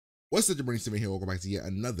What's up, Jabroni Steven here? Welcome back to yet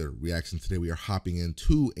another reaction. Today we are hopping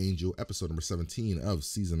into Angel, episode number 17 of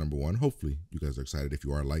season number 1. Hopefully you guys are excited. If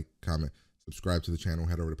you are, like, comment, subscribe to the channel,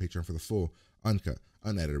 head over to Patreon for the full, uncut,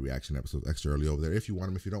 unedited reaction episodes extra early over there. If you want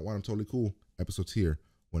them, if you don't want them, totally cool. Episodes here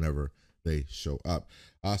whenever they show up.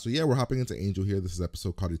 So yeah, we're hopping into Angel here. This is an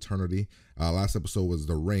episode called Eternity. Last episode was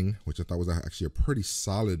The Ring, which I thought was actually a pretty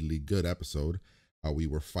solidly good episode. We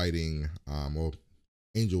were fighting, well,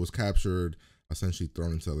 Angel was captured, essentially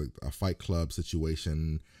thrown into like a fight club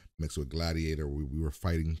situation mixed with Gladiator. We were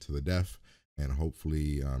fighting to the death and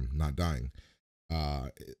hopefully not dying.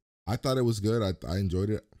 I thought it was good. I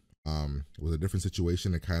enjoyed it. It was a different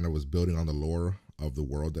situation. It kind of was building on the lore of the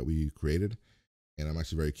world that we created. And I'm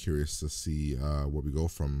actually very curious to see where we go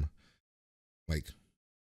from, like,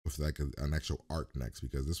 with like an actual arc next,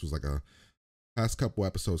 because this was like a past couple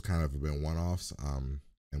episodes kind of been one-offs. And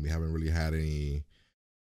we haven't really had any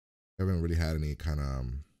kind of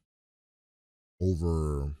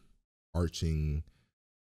overarching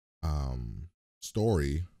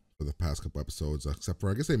story for the past couple episodes, except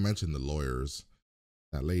for, I guess they mentioned the lawyers.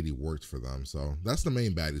 That lady worked for them, so that's the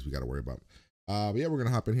main baddies we got to worry about. But yeah, we're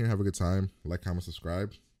gonna hop in here, have a good time, like, comment,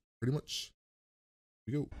 subscribe, pretty much.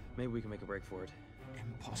 Here we go. Maybe we can make a break for it.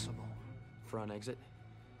 Impossible. Front exit,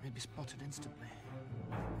 Maybe spotted instantly.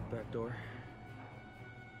 back door.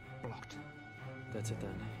 Blocked. That's it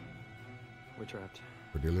then. We're trapped.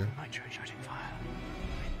 Cordelia. Nitro shooting fire.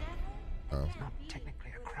 Oh. It's not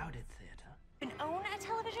technically a crowded theater. An own a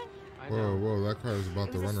television? Whoa, whoa, that car is about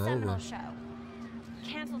It to was run a her seminal over. show.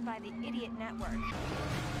 Cancelled by the idiot network.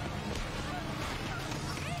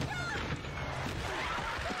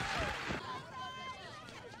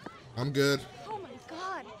 I'm good. Oh my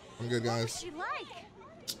god. I'm good, What was guys. she like?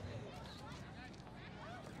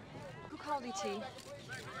 Who called ET?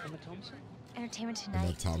 Emma Thompson? Entertainment Emma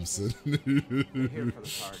Tonight. Thompson. We're here for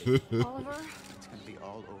the party. Oliver? It's gonna be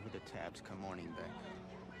all over the tabs come morning, Beck.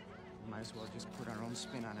 Might as well just put our own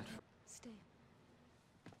spin on it. Stay.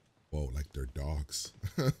 Whoa, like they're dogs.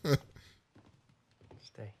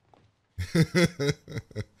 Stay.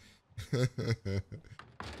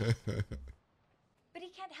 But he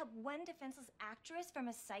can't help one defenseless actress from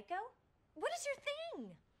a psycho? What is your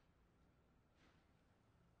thing?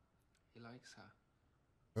 He likes her.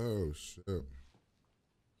 Oh shit.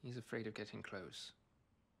 He's afraid of getting close.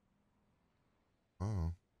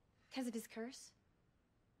 Oh. Because of his curse?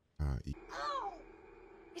 E- Oh!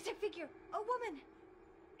 It's a figure. A woman.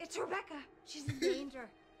 It's Rebecca. She's in danger.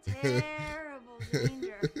 Terrible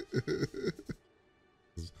danger.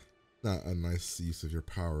 Not a nice use of your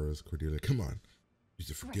powers, Cordelia. Come on. Use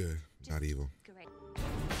it for Right. good, not evil. Great.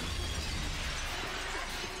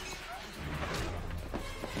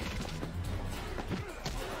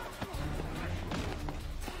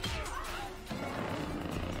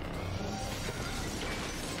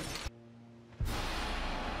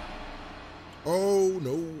 Oh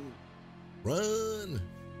no. Run.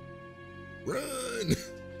 Run.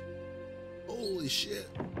 Holy shit.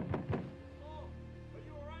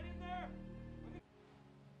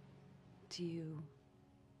 Do you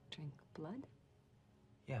drink blood?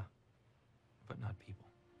 Yeah, but not people.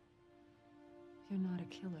 You're not a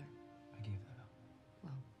killer. I gave that up.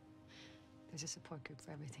 Well, there's a support group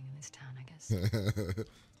for everything in this town, I guess.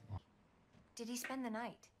 Did he spend the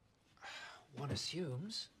night? One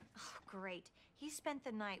assumes. Oh, great. He spent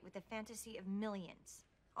the night with the fantasy of millions.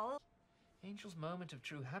 All Angel's moment of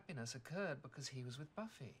true happiness occurred because he was with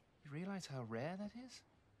Buffy. You realize how rare that is?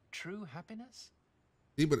 True happiness?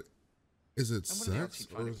 See, but is it And what else sex?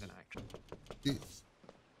 he'd Or find is, with an actress? see,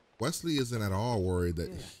 Wesley isn't at all worried that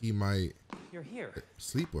he might You're here.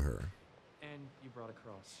 sleep with her. And you brought a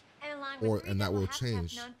cross. and along Or- with three and that will we'll have to have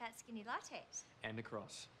change. non-fat skinny lattes. And a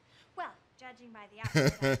cross. Well, judging by the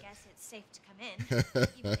outfit, I guess it's safe to come in.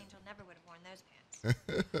 Even Angel never would have worn those pants.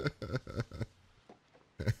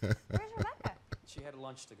 Where's Rebecca? She had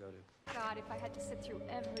lunch to go to. God, if I had to sit through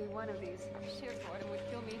every one of these, sheer boredom would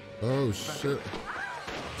kill me. Oh shit.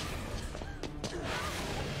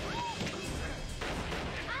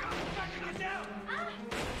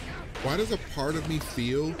 Why does a part of me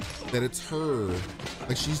feel that it's her?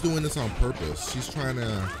 Like she's doing this on purpose. She's trying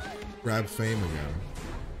to grab fame again.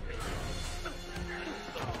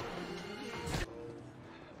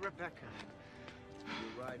 Rebecca.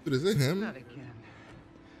 Dude, is it him? Not again.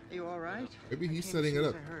 Are you all right? Maybe I he's came setting as it soon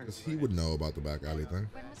up as I heard, because he but- would know about the back alley thing.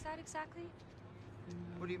 When was that exactly?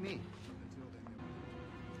 What do you mean?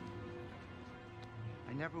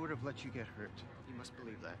 I never would have let you get hurt. You must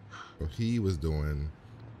believe that. So he was doing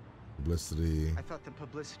publicity. I thought the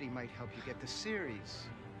publicity might help you get the series.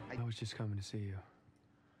 I was just coming to see you.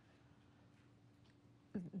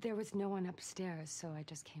 There was no one upstairs, so I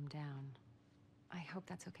just came down. I hope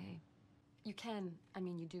that's okay. You can. I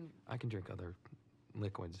mean, you do. I can drink other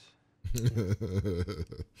liquids. Good.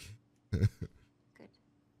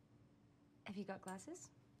 Have you got glasses?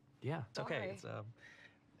 Yeah, it's okay. Why?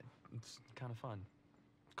 It's kind of fun.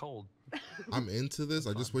 Cold. I'm into this.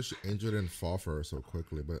 I just wish Angel didn't fall for her so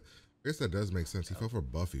quickly, but I guess that does make sense. He fell for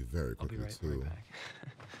Buffy very I'll quickly be right too. back.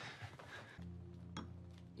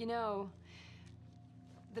 You know,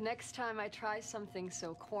 the next time I try something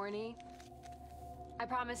so corny, I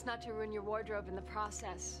promise not to ruin your wardrobe in the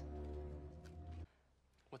process.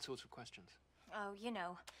 What sorts of questions? Oh, you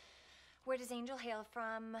know. Where does Angel hail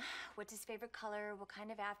from? What's his favorite color? What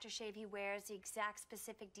kind of aftershave he wears? The exact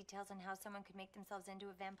specific details on how someone could make themselves into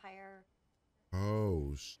a vampire.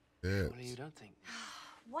 Oh shit! What do you don't think?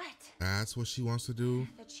 What? That's what she wants to do.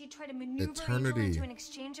 That she'd try to maneuver Angel Eternity. into an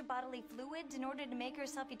exchange of bodily fluids in order to make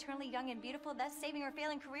herself eternally young and beautiful, thus saving her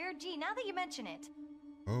failing career? Gee, now that you mention it.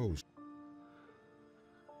 Oh.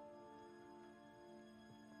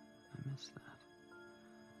 I miss that.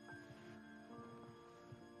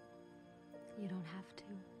 You don't have to.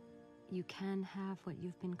 You can have what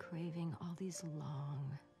you've been craving all these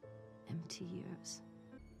long, empty years.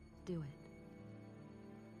 Do it.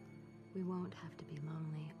 We won't have to be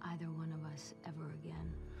lonely, either one of us, ever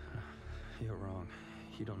again. You're wrong.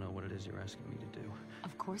 You don't know what it is you're asking me to do.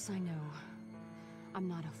 Of course I know. I'm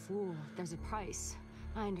not a fool. There's a price.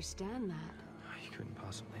 I understand that. You couldn't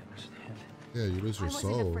possibly understand. Yeah, you lose your I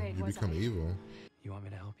wasn't soul. afraid, You was become I? evil. You want me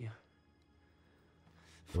to help you?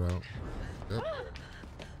 Well, yep.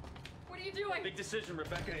 What are you doing? Big decision,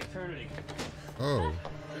 Rebecca. Eternity. Oh.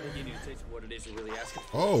 You need to taste what it is you're really asking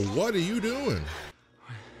for. Oh, what are you doing?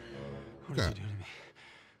 What did you do to me?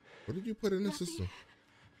 What did you put in the system?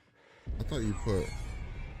 I thought you put.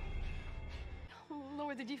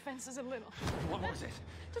 Lower the defenses a little. What was it?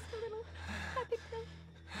 Just a little. Happy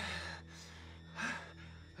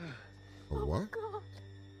pill. A what? God.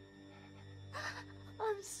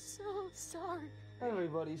 I'm so sorry.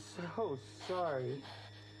 Everybody's so sorry.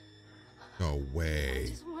 No I way.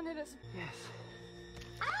 just wanted us. Yes.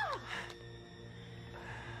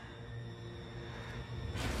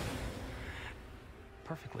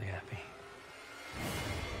 Perfectly happy.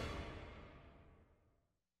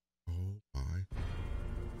 Oh my.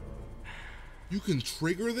 You can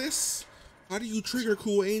trigger this? How do you trigger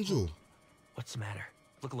Cool Angel? What's the matter?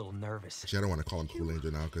 Look a little nervous. Actually, I don't want to call him Cool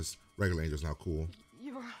Angel now because regular Angel's not cool.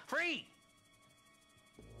 Free!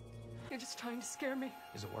 You're just trying to scare me.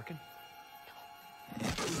 Is it working?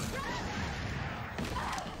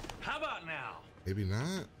 How about now? Maybe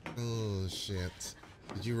not? Oh shit.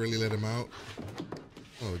 Did you really let him out?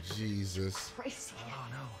 Oh Jesus. Crazy. Oh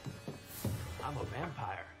no. I'm a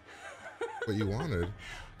vampire. What you wanted.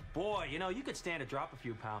 Boy, you know, you could stand to drop a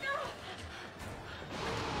few pounds.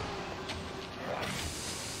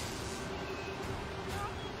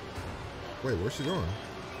 Wait, where's she going?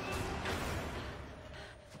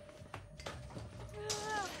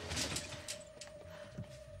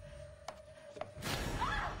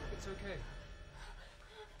 It's okay.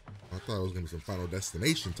 I thought it was gonna be some Final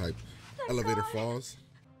Destination type elevator falls.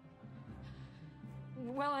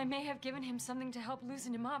 Well, I may have given him something to help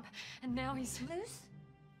loosen him up, and now he's Loose?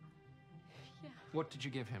 What did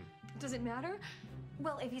you give him? Does it matter?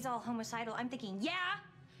 Well, if he's all homicidal, I'm thinking, yeah!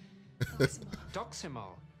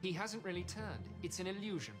 Doximol. He hasn't really turned. It's an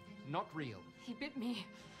illusion, not real. He bit me.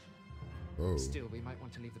 Oh. Still, we might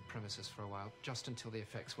want to leave the premises for a while, just until the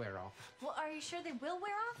effects wear off. Well, are you sure they will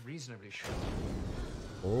wear off? Reasonably sure.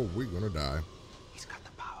 Oh, we're gonna die. He's got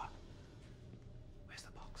the power. Where's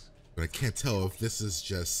the box? But I can't tell if this is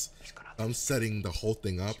just I'm setting the whole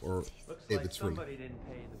thing up or Looks if like it's real. somebody didn't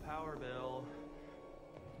pay the power bill.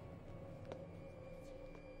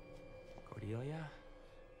 Cordelia?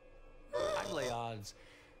 I'd lay odds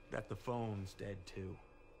that the phone's dead too.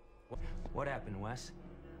 What happened, Wes?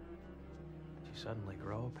 Did you suddenly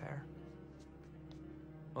grow a pair?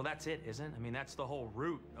 Well, that's it, isn't it? I mean, that's the whole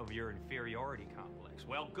root of your inferiority complex.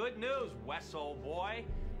 Well, good news, Wes, old boy.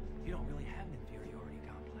 You don't really have an inferiority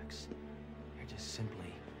complex. You're just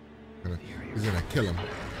simply inferior. He's gonna kill him.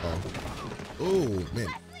 Oh. Oh man.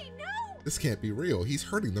 Leslie, no! This can't be real. He's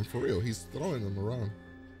hurting them for real. He's throwing them around.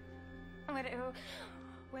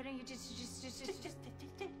 Why don't you just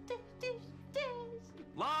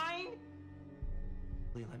Line!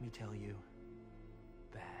 Let me tell you.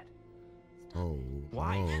 Bad. Oh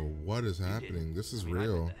Why? no. What is You happening? didn't. This is I mean, I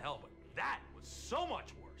real. meant the hell, but that was so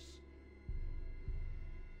much worse.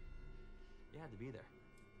 You had to be there.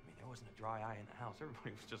 I mean, there wasn't a dry eye in the house.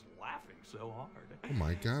 Everybody was just laughing so hard. Oh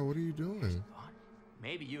my god, what are you doing? Thought,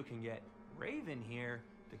 maybe you can get Raven here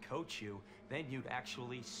to coach you, then you'd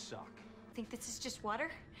actually suck. Think this is just water?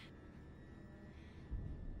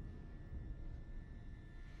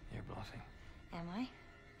 You're bluffing. Am I?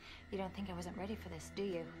 You don't think I wasn't ready for this, do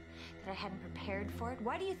you? That I hadn't prepared for it?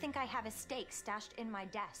 Why do you think I have a stake stashed in my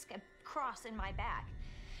desk, a cross in my bag?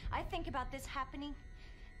 I think about this happening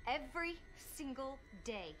every single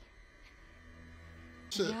day.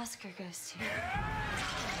 And the Oscar goes to...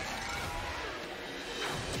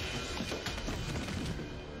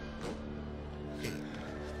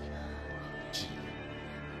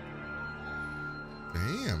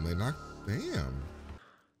 Damn, they knocked. Damn.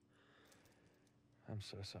 I'm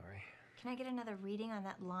so sorry. Can I get another reading on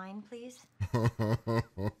that line, please?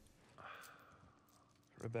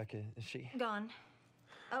 Rebecca, is she? Gone.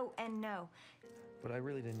 Oh, and no. But I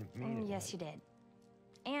really didn't mean it. Yes, you did.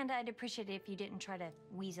 And I'd appreciate it if you didn't try to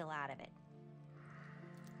weasel out of it.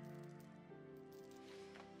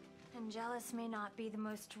 Angelus may not be the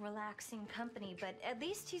most relaxing company, but at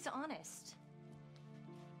least he's honest.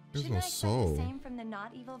 There's Shouldn't no I expect soul. the same from the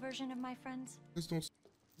not evil version of my friends? There's no.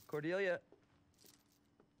 Cordelia.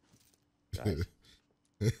 Guys,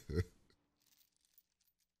 Hey.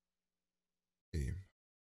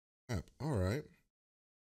 Yep, all right.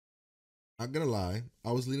 Not gonna lie,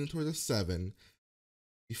 I was leaning towards a 7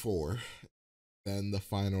 before. Then the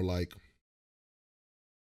final like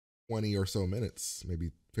 20 or so minutes,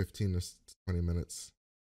 maybe 15 or 20 minutes,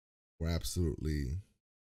 were absolutely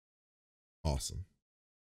awesome.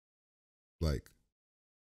 Like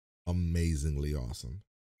amazingly awesome.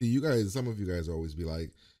 See, you guys, some of you guys always be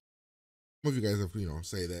like, some of you guys have,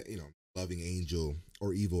 say that, loving Angel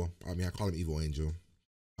or Evil. I mean, I call him Evil Angel.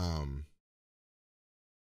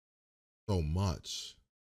 So much.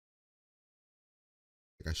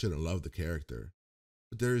 Like I shouldn't love the character.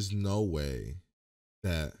 But there is no way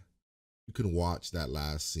that you can watch that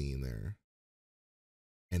last scene there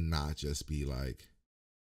and not just be like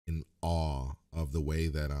in awe of the way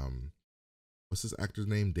that what's this actor's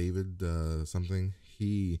name? David something.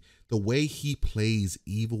 The way he plays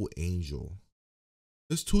Evil Angel.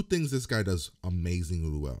 There's two things this guy does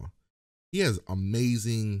amazingly well. He has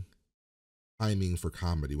amazing timing for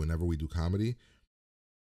comedy whenever we do comedy.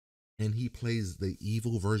 And he plays the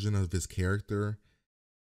evil version of his character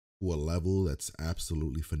to a level that's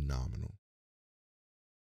absolutely phenomenal.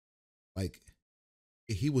 Like,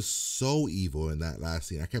 he was so evil in that last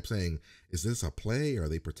scene. I kept saying, is this a play? Are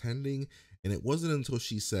they pretending? And it wasn't until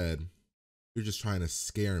she said, you're just trying to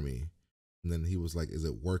scare me. And then he was like, is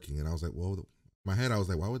it working? And I was like, well, in my head, I was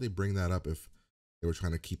like, why would they bring that up if they were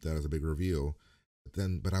trying to keep that as a big reveal?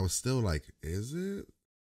 But I was still like, is it?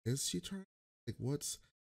 Is she trying? Like,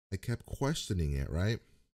 I kept questioning it, right?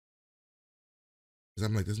 Because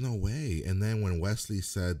I'm like, there's no way. And then when Wesley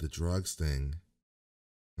said the drugs thing,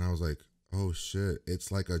 and I was like, oh shit,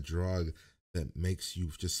 it's like a drug that makes you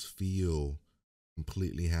just feel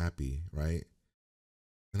completely happy, right?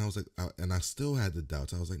 And I was like, and I still had the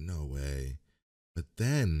doubts. I was like, no way. But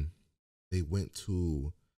then he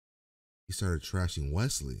started trashing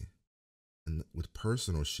Wesley and with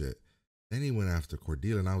personal shit. Then he went after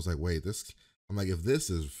Cordelia, and I was like, wait, I'm like, if this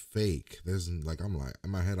is fake, in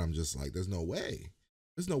my head, I'm just like, there's no way.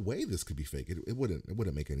 There's no way this could be fake. It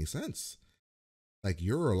wouldn't make any sense. Like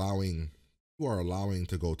you are allowing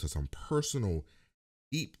to go to some personal,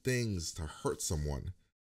 deep things to hurt someone.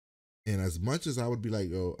 And as much as I would be like,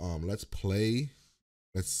 yo, let's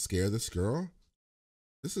scare this girl.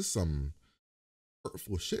 This is some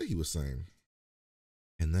hurtful shit he was saying.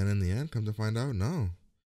 And then in the end, come to find out, no.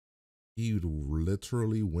 He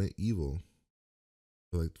literally went evil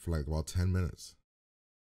for about 10 minutes.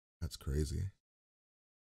 That's crazy.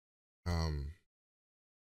 I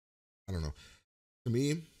don't know. To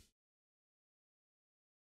me,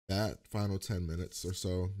 that final 10 minutes or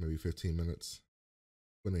so, maybe 15 minutes,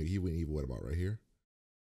 when he went evil, what about right here?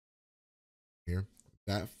 Here?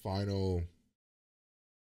 That final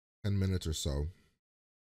 10 minutes or so.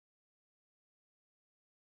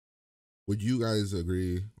 Would you guys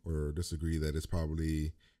agree or disagree that it's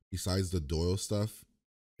probably, besides the Doyle stuff,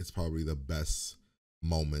 it's probably the best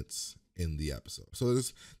moments in the episode? So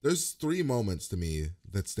there's 3 moments to me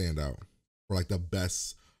that stand out for like the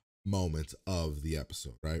best moments of the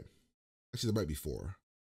episode, right? Actually, there might be 4.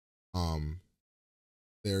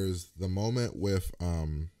 There's the moment with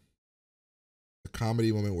the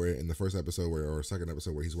comedy moment where in the first episode or second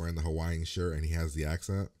episode where he's wearing the Hawaiian shirt and he has the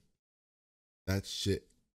accent. That shit,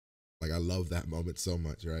 like I love that moment so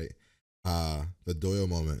much, right? The Doyle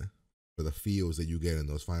moment for the feels that you get in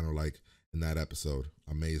those final, like in that episode,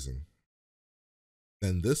 amazing.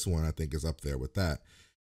 Then this one I think is up there with that.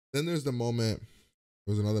 Then there's the moment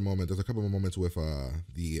There was another moment. There's a couple of moments with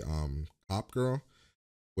the cop girl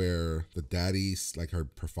where the daddy's like her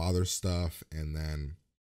father's stuff, and then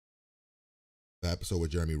the episode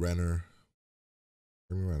with Jeremy Renner.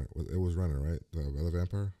 Jeremy Renner. It was Renner, right? The other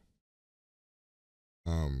vampire.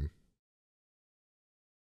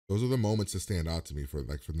 Those are the moments that stand out to me for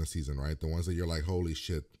like from this season, right? The ones that you're like, holy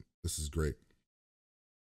shit, this is great.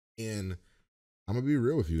 And I'm gonna be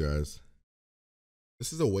real with you guys.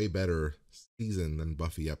 This is a way better season than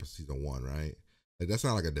Buffy episode season 1, right? Like that's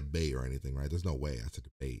not like a debate or anything, right? There's no way that's a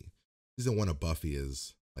debate. Season 1 of Buffy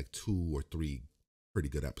is like 2 or 3 pretty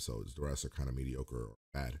good episodes. The rest are kind of mediocre or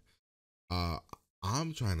bad.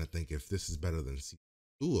 I'm trying to think if this is better than season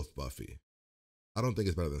 2 of Buffy. I don't think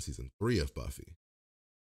it's better than season 3 of Buffy.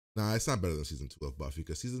 Nah, it's not better than season 2 of Buffy,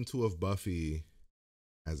 because season 2 of Buffy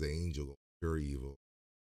has an angel pure evil.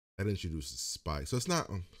 That introduces Spike. So it's not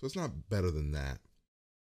better than that.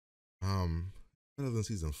 Better than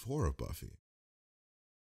season 4 of Buffy.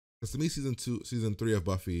 Because to me, season 3 of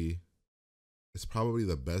Buffy is probably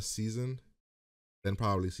the best season. Then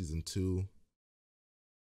probably season 2.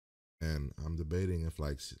 And I'm debating if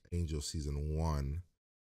like Angel season 1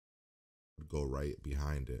 would go right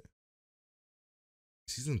behind it.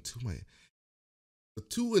 Season 2 might. The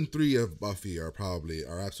 2 and 3 of Buffy are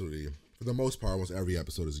absolutely, for the most part, almost every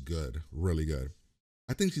episode is good, really good.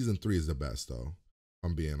 I think season 3 is the best though. If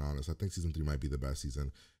I'm being honest. I think season 3 might be the best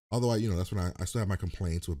season. Although that's when I still have my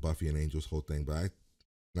complaints with Buffy and Angel's whole thing, but I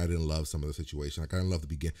didn't love some of the situation. Like I didn't love the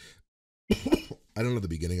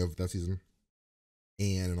beginning of that season.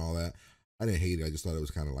 And all that. I didn't hate it. I just thought it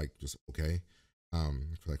was kind of like just okay.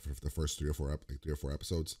 For the first 3 or 4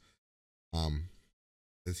 episodes.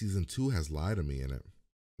 And season 2 has Lie to Me in it.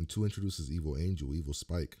 And 2 introduces Evil Angel, Evil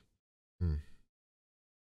Spike. But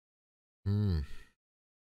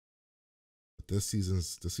this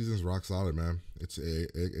season's rock solid, man. It's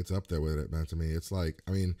up there with it, man. To me, it's like,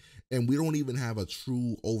 I mean, and we don't even have a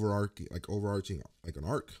true overarching like an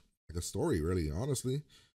arc, like a story, really. Honestly,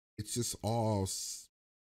 it's just all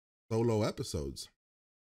solo episodes.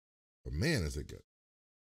 But man, is it good.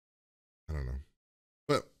 I don't know.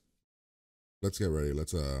 But let's get ready.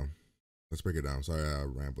 Let's break it down. Sorry I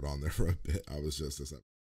rambled on there for a bit. I was just this episode.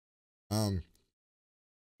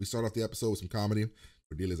 We start off the episode with some comedy.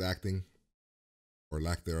 Cordelia's acting, or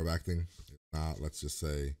lack thereof acting. If not, let's just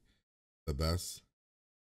say the best.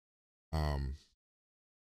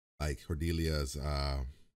 Like Cordelia's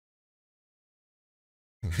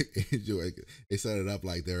like Angel, like, they set it up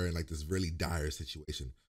like they're in like this really dire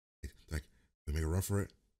situation. Like we make a run for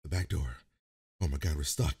it, the back door. Oh my God, we're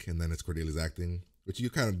stuck. And then it's Cordelia's acting, which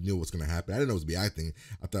you kind of knew what's gonna happen. I didn't know it was gonna be acting.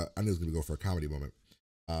 I knew it was gonna go for a comedy moment.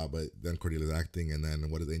 But then Cordelia's acting, and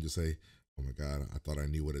then what does Angel say? Oh my God, I thought I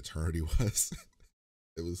knew what eternity was.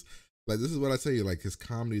 It was like, this is what I tell you, like his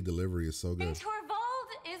comedy delivery is so good. And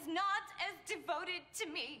Torvald is not as devoted to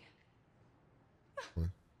me. What?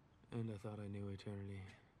 And I thought I knew eternity.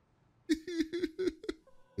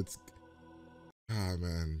 It's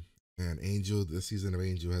man, Angel, this season of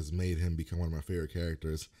Angel has made him become one of my favorite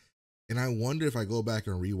characters. And I wonder if I go back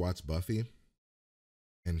and rewatch Buffy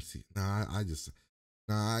and see, I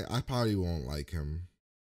probably won't like him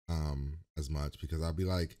as much, because I'll be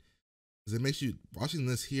like, because it makes you, watching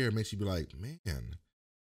this here, it makes you be like, man, you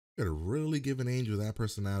could have really given Angel that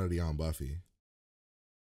personality on Buffy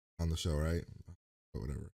on the show, right? But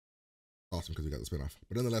whatever. Awesome, because we got the spinoff.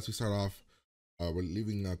 But nonetheless, we start off, we're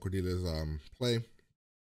leaving Cordelia's play.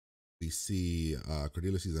 We see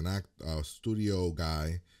Cordelia sees an studio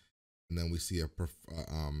guy, and then we see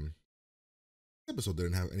episode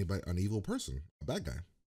didn't have anybody, an evil person, a bad guy.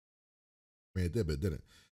 I mean, it did, but it didn't.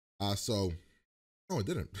 No, it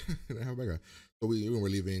didn't. It didn't have a bad guy. So we're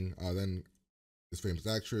leaving. Then this famous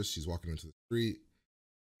actress, she's walking into the street,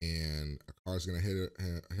 and a car's gonna hit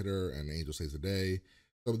her, and Angel saves the day.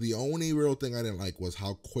 So the only real thing I didn't like was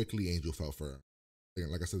how quickly Angel fell for her.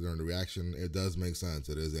 Like I said during the reaction, it does make sense.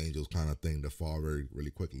 It is Angel's kind of thing to fall very,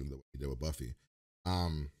 really quickly, the way he did with Buffy.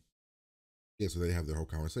 Yeah, so they have their whole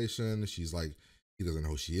conversation. She's like, he doesn't know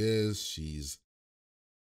who she is.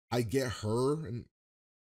 I get her and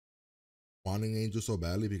wanting Angel so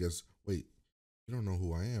badly, because wait, you don't know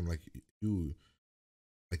who I am. Like you're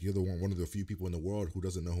the one of the few people in the world who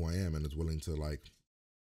doesn't know who I am and is willing to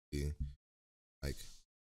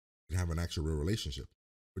have an actual real relationship.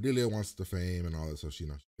 Cordelia wants the fame and all that, so she's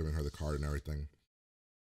giving her the card and everything.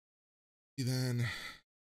 Then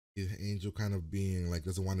Angel kind of being like,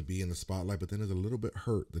 doesn't want to be in the spotlight, but then is a little bit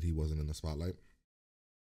hurt that he wasn't in the spotlight.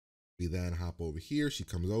 We then hop over here. She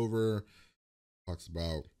comes over, talks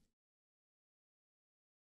about,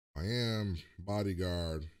 I am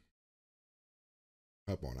bodyguard.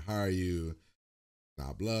 Help want to hire you.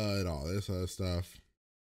 Not blood, all this other stuff.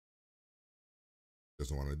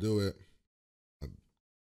 Doesn't want to do it.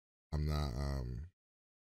 I'm not.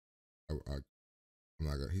 I'm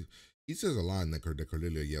not gonna. He says a line that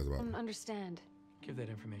Cordelia yells I about. don't understand. Give that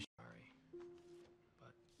information. Sorry,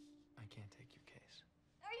 but I can't take your case.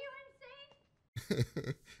 Are you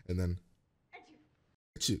insane? And then,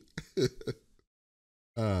 Achoo.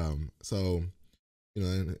 so, you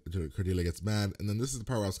know, then Cordelia gets mad, and then this is the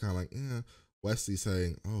part where I was kind of like, yeah. Wesley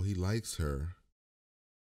saying, "Oh, he likes her."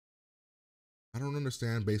 I don't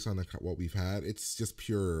understand based on what we've had. It's just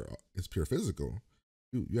pure. It's pure physical.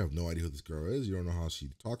 You have no idea who this girl is. You don't know how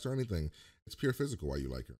she talks or anything. It's pure physical why you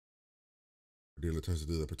like her. Cordelia tries to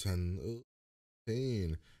do the pretend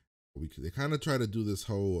pain. They kind of try to do this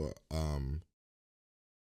whole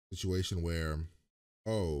situation where,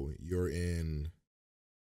 oh, you're in.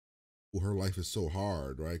 Well, her life is so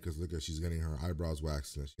hard, right? Because look at she's getting her eyebrows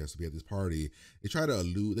waxed and she has to be at this party. They try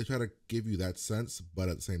to give you that sense, but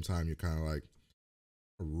at the same time, you're kind of like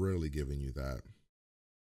really giving you that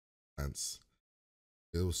sense.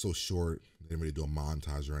 It was so short. They didn't really do a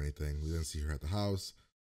montage or anything. We didn't see her at the house.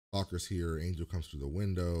 Stalker's here. Angel comes through the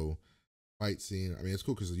window. Fight scene. I mean, it's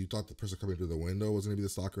cool because you thought the person coming through the window was going to be the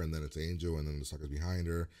stalker, and then it's Angel, and then the stalker's behind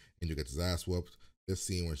her. Angel gets his ass whooped. This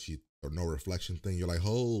scene when or no reflection thing, you're like,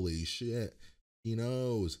 holy shit, he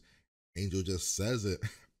knows. Angel just says it.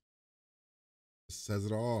 Says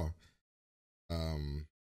it all.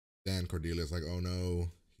 Then Cordelia's like, oh no,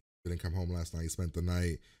 he didn't come home last night. He spent the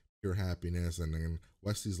night. Pure happiness. And then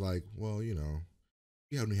Wesley's like, well, you know,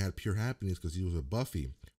 he only had pure happiness because he was with Buffy.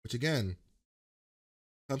 Which again,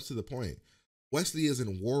 comes to the point. Wesley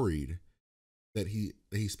isn't worried that he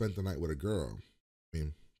spent the night with a girl. I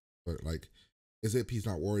mean, but like, is it he's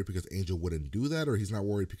not worried because Angel wouldn't do that, or he's not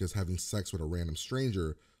worried because having sex with a random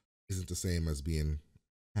stranger isn't the same as being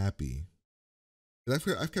happy?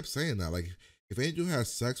 I've kept saying that. Like, if Angel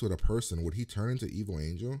has sex with a person, would he turn into evil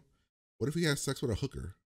Angel? What if he has sex with a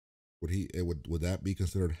hooker? Would that be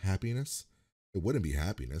considered happiness? It wouldn't be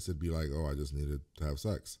happiness. It'd be like, oh, I just needed to have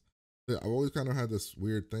sex. I've always kind of had this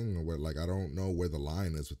weird thing where, like, I don't know where the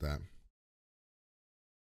line is with that.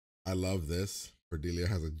 I love this. Cordelia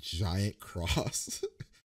has a giant cross.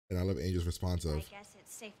 And I love Angel's response of, I guess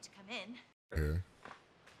it's safe to come in. here.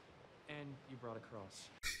 And you brought a cross.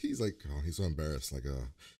 He's like, oh, he's so embarrassed. Like,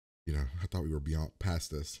 you know, I thought we were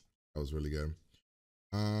past this. That was really good.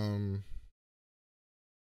 One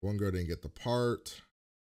girl didn't get the part.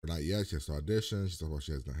 Or not yet. She has to audition. She talks about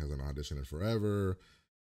she hasn't auditioned in forever.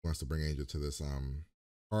 She wants to bring Angel to this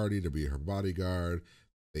party to be her bodyguard.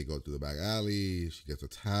 They go through the back alley. She gets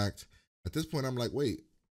attacked. At this point, I'm like, wait,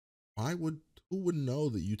 who would know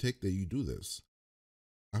that you do this?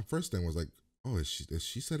 My first thing was like, oh, is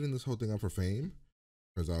she setting this whole thing up for fame?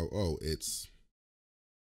 Turns out, oh, it's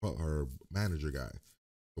her manager guy,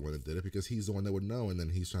 the one that did it, because he's the one that would know, and then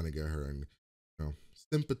he's trying to get her in, you know,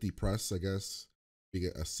 sympathy press, I guess. We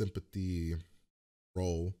get a sympathy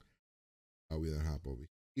role. We then hop over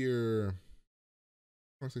here.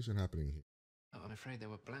 Conversation happening here. Oh, I'm afraid there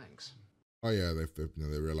were blanks. Oh yeah,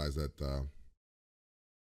 they realized that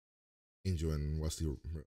Angel and Wesley,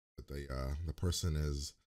 that the person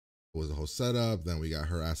was the whole setup. Then we got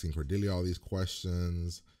her asking Cordelia all these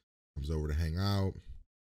questions. Comes over to hang out.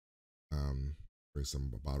 Brings a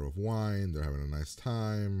bottle of wine. They're having a nice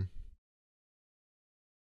time.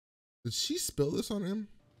 Did she spill this on him?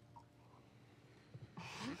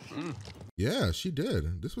 Yeah, she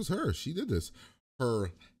did. This was her. She did this. Her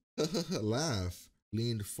laugh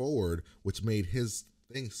leaned forward, which made his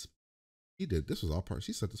things. He did. This was all part.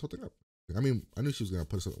 She set this whole thing up. I mean, I knew she was gonna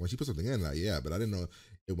put something when she put something in that. Yeah, but I didn't know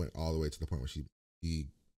it went all the way to the point where the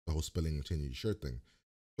whole spilling and changing your shirt thing.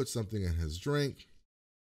 Put something in his drink.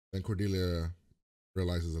 Then Cordelia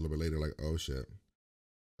realizes a little bit later, like, oh shit.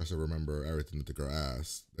 I should remember everything that the girl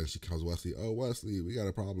asked. Then she calls Wesley. Oh, Wesley, we got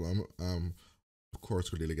a problem. Of course,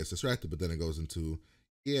 Cordelia gets distracted, but then it goes into,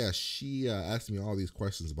 yeah, she asked me all these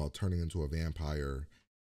questions about turning into a vampire,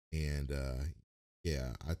 and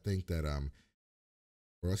yeah, I think that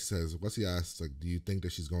Wesley asks, like, do you think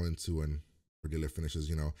that she's going to, and Cordelia finishes,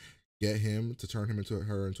 you know, get him to turn into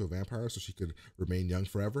a vampire so she could remain young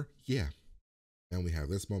forever? Yeah. And we have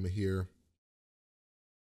this moment here.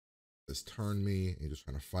 This turn me, and you're just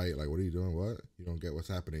trying to fight. Like, what are you doing? What? You don't get what's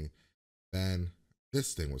happening. Then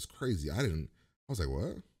this thing was crazy. I was like,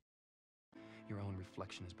 what? Your own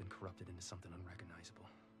reflection has been corrupted into something unrecognizable.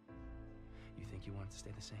 You think you want it to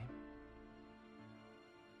stay the same?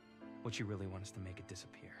 What you really want is to make it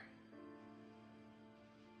disappear.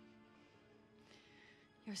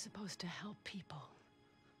 You're supposed to help people.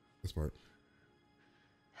 This part.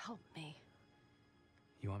 Help me.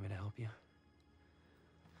 You want me to help you?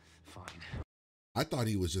 Fine. I thought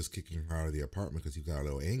he was just kicking her out of the apartment because he got a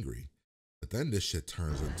little angry. But then this shit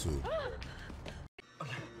turns into...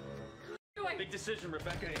 Big decision,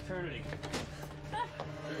 Rebecca. Eternity. I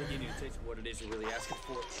think you need to taste what it is you're really asking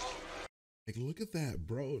for. Like, look at that,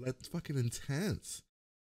 bro. That's fucking intense.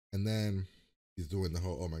 And then he's doing the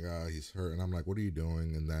whole, oh my God, he's hurt. And I'm like, what are you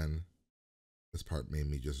doing? And then this part made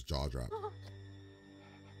me just jaw drop.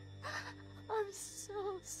 I'm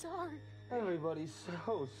so sorry. Everybody's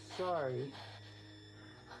so sorry.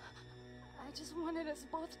 I just wanted us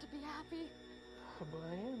both to be happy. But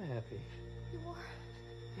I am happy. You are?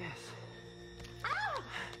 Yes. Ah!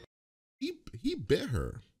 He bit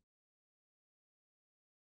her.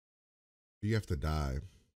 You have to die,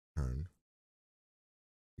 Hearn.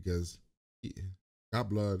 Because he got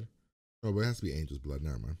blood. Oh, but it has to be Angel's blood.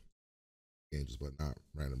 Never mind. Angel's blood, not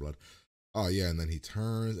random blood. Oh, yeah. And then he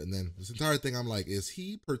turns. And then this entire thing, I'm like, is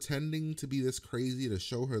he pretending to be this crazy to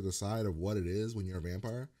show her the side of what it is when you're a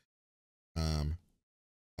vampire?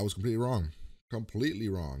 I was completely wrong. Completely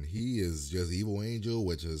wrong. He is just Evil Angel,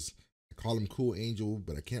 which is, I call him Cool Angel,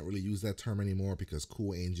 but I can't really use that term anymore because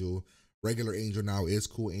Cool Angel, regular Angel now is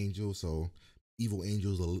Cool Angel. So Evil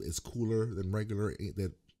Angel is cooler than regular,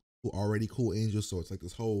 that already Cool Angel. So it's like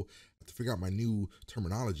this whole, I have to figure out my new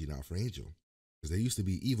terminology now for Angel. Because there used to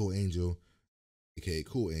be Evil Angel, aka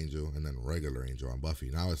Cool Angel, and then regular Angel on Buffy.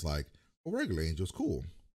 Now it's like, well, regular Angel is cool.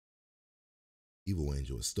 Evil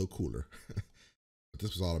Angel is still cooler. But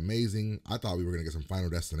this was all amazing. I thought we were gonna get some Final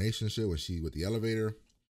Destination shit with the elevator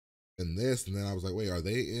and this, and then I was like, wait, are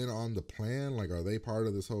they in on the plan? Like, are they part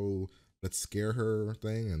of this whole let's scare her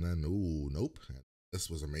thing? And then, ooh, nope. This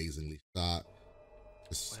was amazingly shot.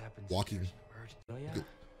 Just walking. Oh, yeah.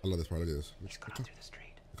 I love this part. Look at this. He's going through the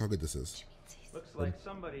street. Look how good this is. Looks like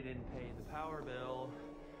somebody didn't pay the power bill.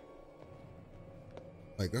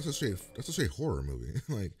 Like, that's a straight horror movie.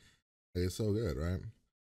 like it's so good, right?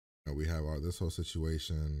 You know, we have this whole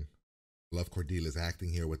situation. Love Cordelia's acting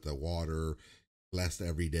here with the water, blessed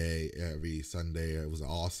every day, every Sunday. It was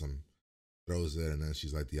awesome. Throws it, and then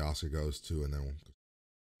she's like, the Oscar goes to, and then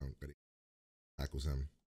tackles him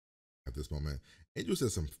at this moment. Angel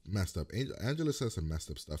says some messed up. Angela says some messed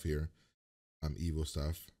up stuff here, evil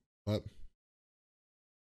stuff, but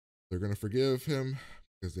they're gonna forgive him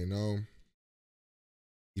because they know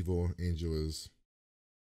Evil Angel is,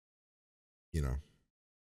 you know,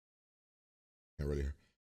 can't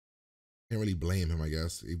really blame him, I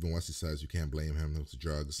guess. Even Wesley says you can't blame him. Those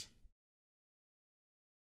drugs.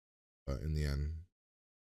 But in the end,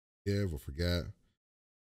 forgive or forget.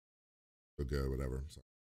 Feel good, whatever. So,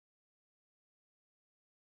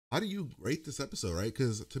 how do you rate this episode, right?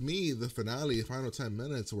 Because to me, the finale, final 10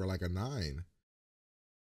 minutes were like a 9.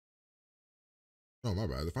 No, my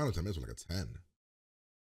bad. The final 10 minutes were like a 10.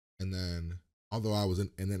 And then, although I was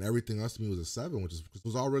in, and then everything else to me was a 7, which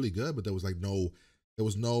was all really good, but there was no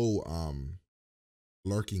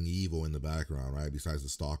lurking evil in the background, right? Besides the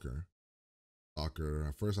stalker. At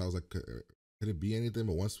first I was like, could it be anything?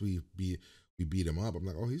 But once we beat him up, I'm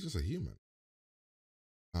like, oh, he's just a human.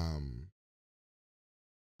 I'm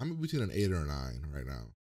between an 8 or a 9 right now.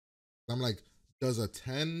 I'm like, does the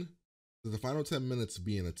final 10 minutes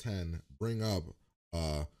being a 10 bring up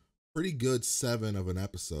a pretty good 7 of an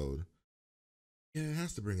episode? Yeah, it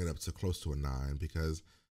has to bring it up to close to a 9 because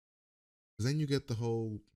then you get the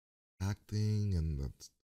whole acting and the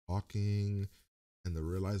talking and the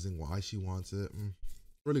realizing why she wants it.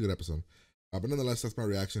 Really good episode. But nonetheless, that's my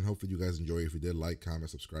reaction. Hopefully you guys enjoy it. If you did, like, comment,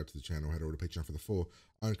 subscribe to the channel. Head over to Patreon for the full,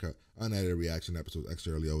 uncut, unedited reaction episodes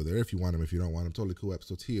extra early over there. If you want them, if you don't want them, totally cool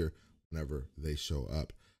episodes here whenever they show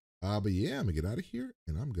up. But yeah, I'm going to get out of here,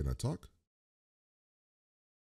 and I'm going to talk